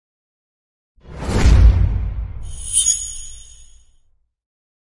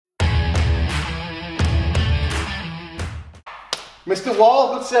Mr.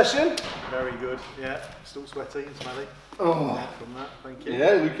 Wall, good session. Very good, yeah. Still sweaty and smelly. Oh, Yeah, from that, thank you.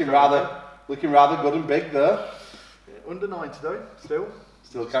 yeah, looking rather good and big there. Yeah, under 90 though, still.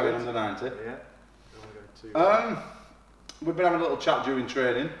 Still carrying under 90. Yeah. Don't want to go too we've been having a little chat during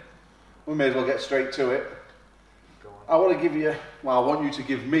training. We may as well get straight to it. Go on. I want to give you, well, I want you to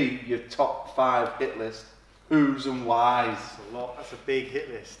give me your top 5 hit list. Who's and whys. That's a lot. That's a big hit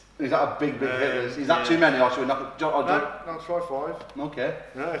list. Is that a big hit list? Is that too many, or should we knock it? No, I'll try 5. Okay.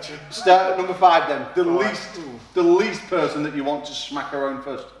 No, Start at number 5 then. Right. The least person that you want to smack around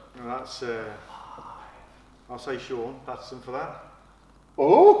first. Well, that's. I'll say Sean Patterson for that.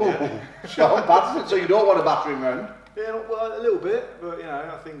 Oh, Yeah. Sean Patterson. So you don't want to batter him round? Yeah, well, a little bit, but you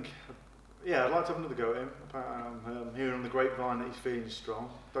know, I think. Yeah, I'd like to have another go at him. I'm hearing on the grapevine that he's feeling strong.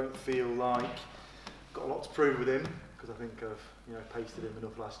 Don't feel like got a lot to prove with him because I think I've pasted him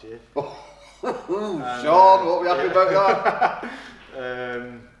enough last year. Sean, what are we happy about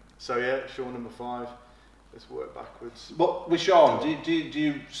that? So yeah, Sean number 5. Let's work backwards. But with Sean, do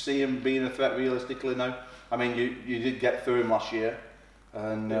you see him being a threat realistically now? I mean, you did get through him last year,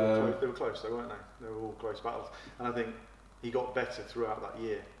 and they were close, though, weren't they? They were all close battles, and I think he got better throughout that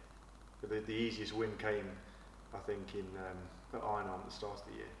year. The easiest win came, I think, at Iron at the start of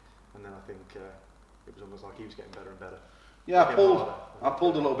the year, and then I think it was almost like he was getting better and better. Yeah, I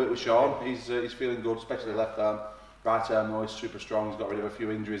pulled a little bit with Sean. He's feeling good, especially left arm. Right arm though, he's super strong. He's got rid of a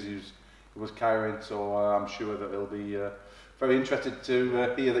few injuries he was carrying, so I'm sure that he'll be very interested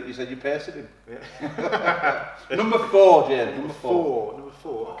to hear that you said you pasted him. Yeah. Number 4, Jane. Number 4.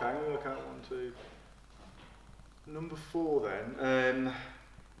 Okay, I'm going to count 1, 2. Number 4 then.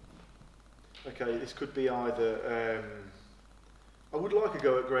 Okay, this could be either. I would like to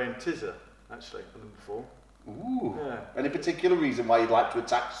go at Graham Tizzer actually at number 4. Ooh. Yeah. Any particular reason why you'd like to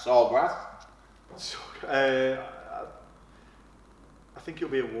attack Sawgrass? I think it'll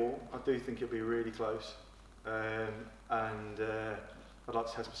be a war. I do think it'll be really close, and I'd like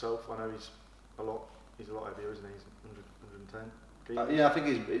to test myself. I know he's a lot heavier, isn't he? He's 100, 110. Yeah, I think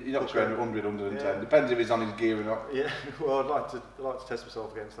he's not training 100, 110. Yeah. Depends if he's on his gear or not. Yeah, well, I'd like to test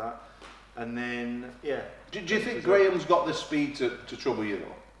myself against that, and then yeah. Do you think Graham's got the speed to trouble you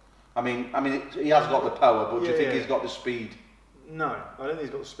though? I mean, he has got the power, but do you think he's got the speed? No, I don't think he's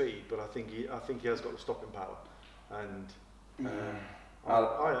got the speed, but I think he has got the stopping power, and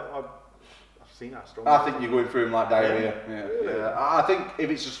I've seen that strong. I think you're going through him like diarrhea. Yeah. Really? Yeah. I think if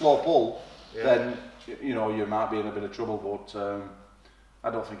it's a slow pull, then you might be in a bit of trouble, but I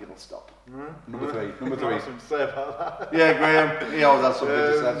don't think it'll stop. Number 3. Number 3. Something to say about that. Yeah, Graham. He always has something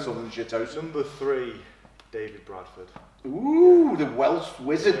to say, something shit out. Number 3, David Bradford. Ooh, the Welsh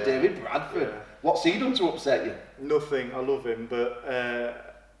wizard, David Bradford. Yeah. What's he done to upset you? Nothing. I love him, but I've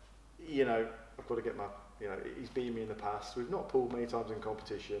got to get my. He's beaten me in the past. We've not pulled many times in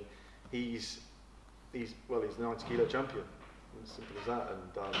competition. He's the 90 kilo champion. As simple as that.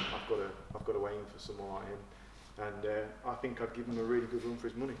 And I've got to aim for someone like him. And I think I'd give him a really good run for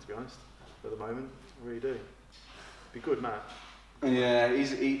his money, to be honest. At the moment, I really do. Be a good match. Yeah,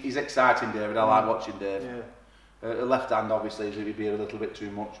 he's exciting, David. I like watching Dave. Yeah. Left hand, obviously, would be a little bit too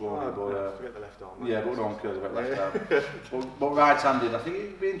much, won't it? But forget the left arm. Yeah, but no one cares about left arm. but right-handed, I think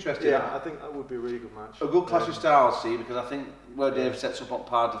it'd be interesting. Yeah, I think that would be a really good match. A good clash of styles, see, because I think where Dave sets up on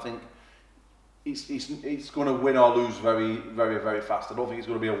pad, I think he's going to win or lose very, very, very fast. I don't think it's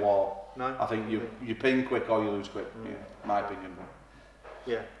going to be a war. No. I think you ping quick or you lose quick. Yeah, my opinion.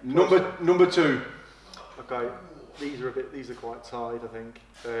 Yeah. Number 2. Okay, these are quite tied, I think.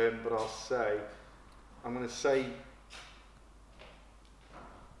 But I'm going to say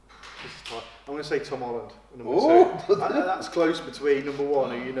Tom Holland, number 2. That's close between number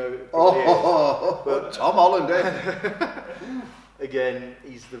 1, who but Tom Holland, again,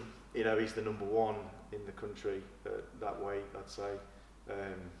 he's the number 1 in the country that way, I'd say.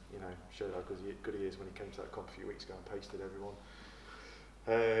 Showed how good he is when he came to that comp a few weeks ago and pasted everyone.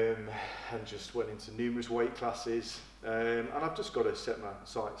 And just went into numerous weight classes. And I've just got to set my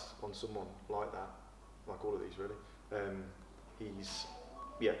sights on someone like that. Like all of these, really.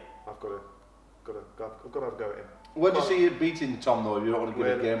 I've got to have a go at him. Where do you see you beating Tom though? You don't want to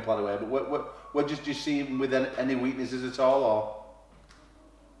give a game plan away, but where do you see him with any weaknesses at all, or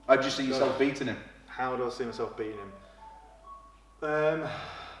how do you see yourself beating him? How do I see myself beating him? The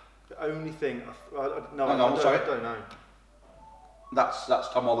only thing, I don't know. That's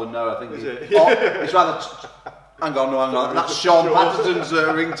Tom Holland now, I think. Is it? It's rather. Hang on. That's Sean Patterson's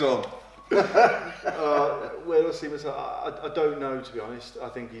ringtone. Where do I see myself? I don't know, to be honest. I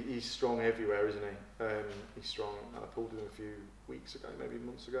think he's strong everywhere, isn't he? He's strong. I pulled him a few weeks ago, maybe a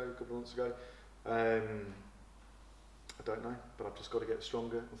couple of months ago. I don't know, but I've just got to get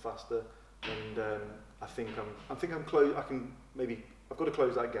stronger and faster. And I think I'm close. I've got to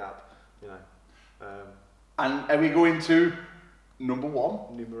close that gap, you know. And are we going to number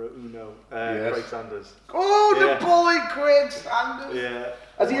 1? Numero uno, Yes. Craig Sanders. Oh, Yeah. the bully Craig Sanders. Yeah.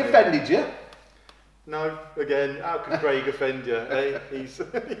 Has he offended you? No, again, how can Craig offend you? Eh? He's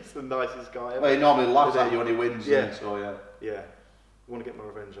the nicest guy ever. Well, he normally laughs at you when he wins. Yeah. So yeah. Yeah, I want to get my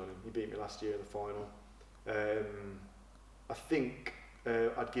revenge on him. He beat me last year in the final. I think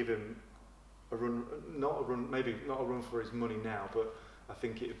I'd give him a run, maybe not a run for his money now, but I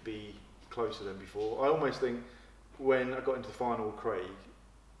think it'd be closer than before. I almost think when I got into the final with Craig,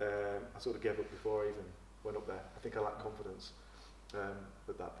 I sort of gave up before I even went up there. I think I lacked confidence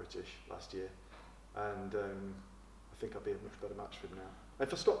with that British last year, and I think I'd be a much better match for him now.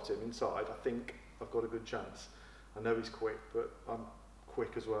 If I stopped him inside, I think I've got a good chance. I know he's quick, but I'm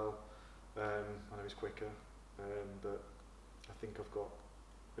quick as well. I know he's quicker, but I think I've got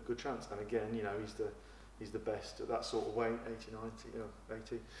a good chance. And again, you know, he's the best at that sort of weight, 80, 90, you know,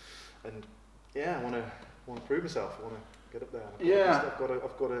 80. And yeah, I want to prove myself. I want to get up there. I've got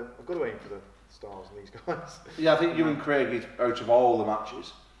to aim for the stars and these guys. Yeah, I think you and Craig, out of all the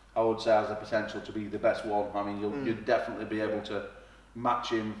matches, I would say has the potential to be the best one. I mean, you'll definitely be able to match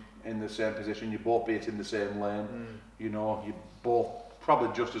him in the same position. You both be it in the same lane. You know, you're both probably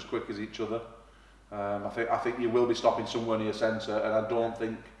just as quick as each other. I think you will be stopping somewhere near centre, and I don't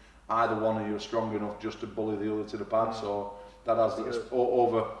think either one of you are strong enough just to bully the other to the pad. So that has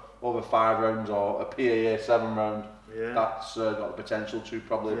over 5 rounds or a PAA 7 round. Yeah. That's got the potential to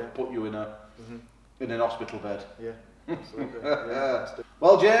probably put you in an hospital bed. Yeah, absolutely. Yeah,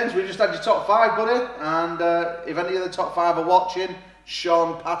 well, James, we just had your top 5, buddy, and if any of the top 5 are watching,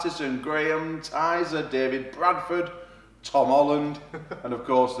 Sean Patterson, Graham Tizer, David Bradford, Tom Holland, and of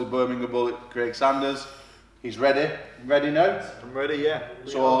course the Birmingham Bullet, Craig Sanders. He's ready. Ready now? I'm ready, yeah.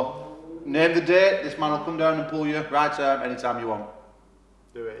 So, name the date, this man will come down and pull you right arm anytime you want.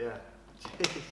 Do it, yeah.